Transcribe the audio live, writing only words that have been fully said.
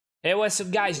Hey, what's up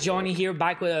guys, Johnny here,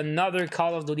 back with another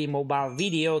Call of Duty Mobile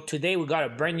video. Today we got a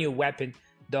brand new weapon.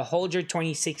 The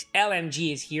HOLGER26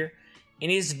 LMG is here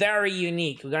and it's very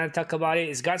unique. We're gonna talk about it.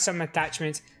 It's got some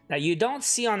attachments that you don't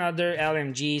see on other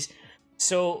LMGs.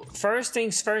 So first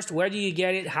things first, where do you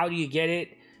get it? How do you get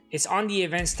it? It's on the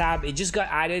events tab. It just got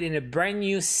added in a brand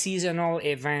new seasonal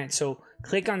event. So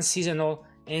click on seasonal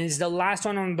and it's the last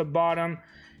one on the bottom.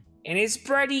 And it's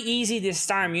pretty easy this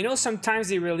time. You know, sometimes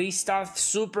they release stuff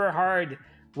super hard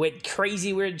with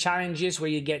crazy weird challenges where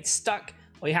you get stuck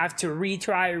or you have to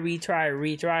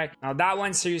retry. Now that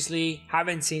one, seriously,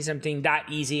 haven't seen something that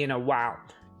easy in a while.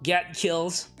 Get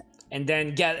kills and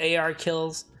then get AR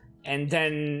kills and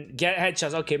then get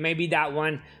headshots. Okay, maybe that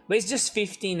one, but it's just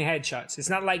 15 headshots. It's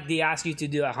not like they ask you to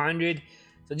do 100.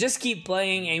 So just keep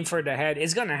playing, aim for the head.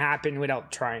 It's gonna happen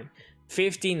without trying.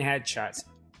 15 headshots.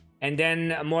 And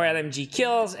then more LMG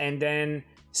kills, and then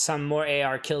some more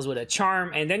AR kills with a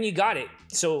charm, and then you got it.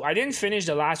 So I didn't finish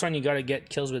the last one. You gotta get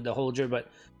kills with the HOLGER, but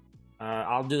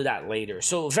I'll do that later.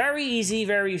 So very easy,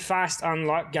 very fast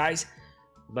unlock, guys.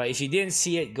 But if you didn't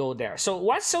see it, go there. So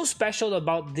what's so special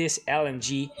about this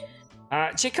LMG?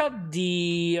 Check out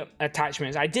the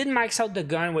attachments. I did max out the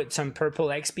gun with some purple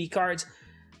XP cards,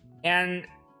 and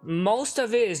most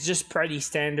of it is just pretty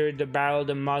standard. The barrel,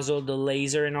 the muzzle, the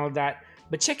laser, and all that.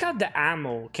 But check out the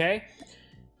ammo, okay?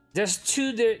 There's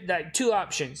two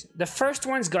options. The first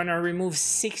one's gonna remove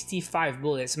 65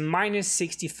 bullets, minus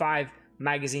 65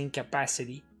 magazine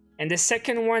capacity. And the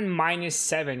second one, minus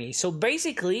 70. So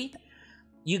basically,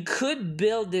 you could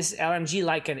build this LMG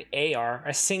like an AR,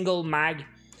 a single mag.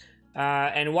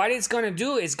 And what it's gonna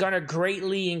do is gonna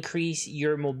greatly increase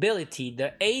your mobility,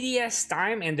 the ADS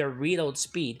time, and the reload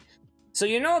speed. So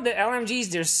you know the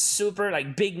LMGs, they're super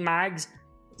like big mags,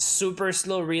 super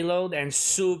slow reload and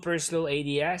super slow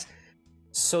ADS.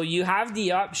 So you have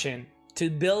the option to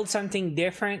build something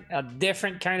different, a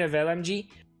different kind of LMG.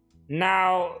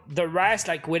 Now the rest,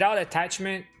 like without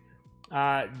attachment,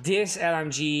 this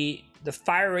LMG, the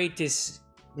fire rate is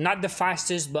not the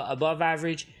fastest but above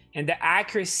average, and the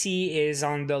accuracy is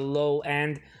on the low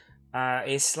end.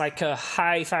 It's like a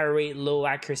high fire rate, low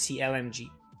accuracy LMG.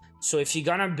 So if you're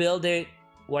gonna build it,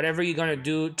 whatever you're gonna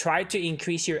do, try to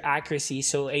increase your accuracy,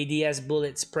 so ADS,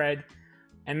 bullet spread,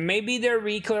 and maybe the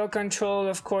recoil control,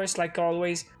 of course, like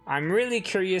always. I'm really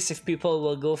curious if people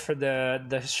will go for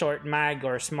the short mag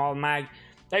or small mag.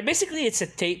 Like basically it's a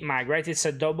tape mag, right? It's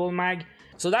a double mag.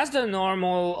 So that's the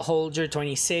normal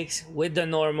HOLGER26 with the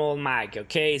normal mag,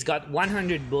 okay? It's got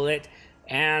 100 bullet,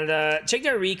 and check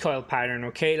the recoil pattern,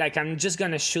 okay? Like I'm just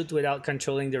gonna shoot without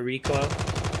controlling the recoil.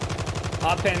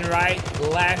 Up and right,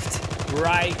 left,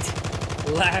 right,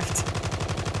 left,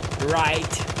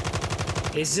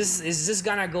 right. It's just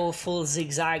gonna go full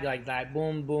zigzag like that.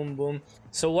 Boom, boom, boom.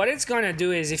 So what it's gonna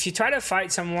do is, if you try to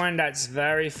fight someone that's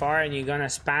very far and you're gonna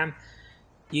spam,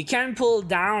 you can pull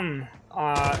down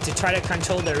to try to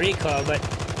control the recoil, but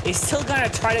it's still gonna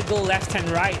try to go left and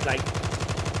right. Like,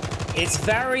 it's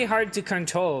very hard to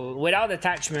control without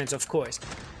attachments, of course.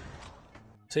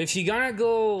 So if you're gonna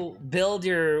go build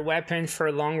your weapon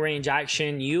for long range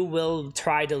action, you will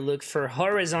try to look for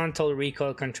horizontal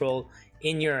recoil control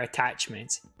in your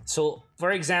attachments. So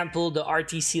for example, the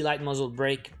RTC light muzzle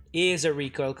brake is a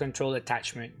recoil control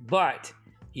attachment, but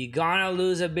you're gonna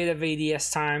lose a bit of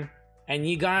ADS time and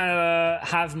you're gonna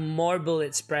have more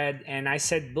bullet spread. And I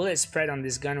said bullet spread on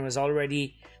this gun was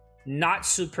already not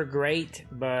super great,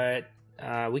 but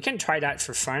we can try that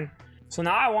for fun. So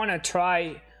now I wanna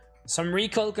try some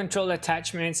recoil control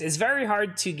attachments. It's very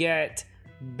hard to get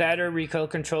better recoil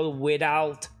control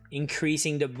without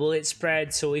increasing the bullet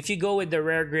spread. So if you go with the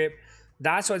rare grip,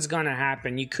 that's what's gonna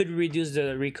happen. You could reduce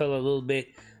the recoil a little bit,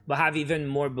 but have even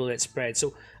more bullet spread.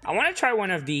 So I wanna try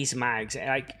one of these mags.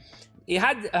 Like, it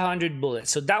had 100 bullets.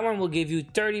 So that one will give you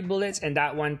 30 bullets and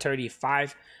that one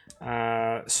 35.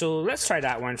 So let's try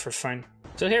that one for fun.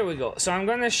 So here we go. So I'm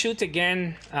gonna shoot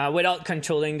again without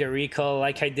controlling the recoil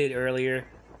like I did earlier.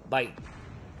 Like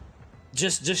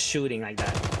just shooting like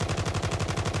that.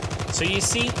 So you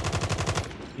see,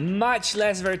 much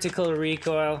less vertical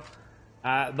recoil,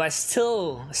 but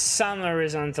still some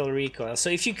horizontal recoil. So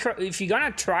if you're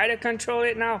gonna try to control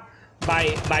it now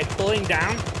by pulling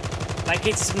down, like,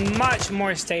 it's much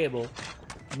more stable.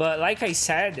 But like I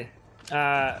said,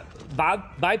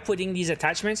 by putting these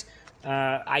attachments,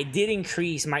 I did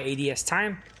increase my ADS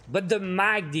time, but the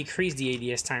mag decreased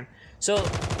the ADS time. So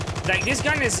like, this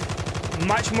gun is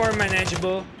much more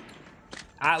manageable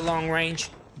at long range,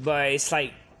 but it's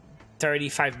like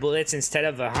 35 bullets instead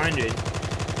of 100.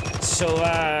 So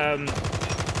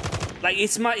like,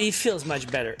 it feels much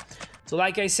better. So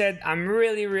like I said, I'm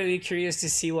really curious to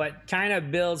see what kind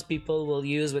of builds people will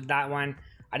use with that one.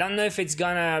 I don't know if it's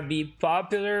gonna be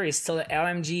popular. It's still an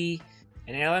LMG,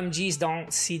 and LMGs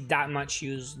don't see that much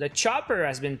use. The chopper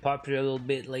has been popular a little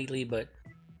bit lately, but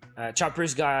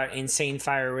chopper's got insane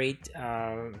fire rate.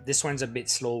 This one's a bit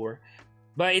slower.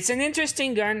 But it's an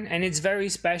interesting gun, and it's very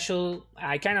special.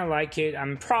 I kind of like it.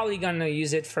 I'm probably gonna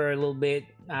use it for a little bit.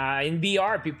 In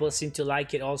BR, people seem to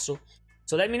like it also.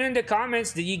 So let me know in the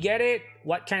comments, did you get it?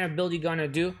 What kind of build you gonna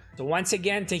do? So once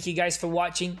again, thank you guys for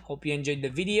watching. Hope you enjoyed the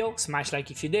video. Smash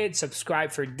like if you did.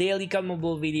 Subscribe for daily COD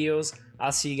Mobile videos.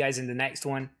 I'll see you guys in the next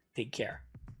one. Take care.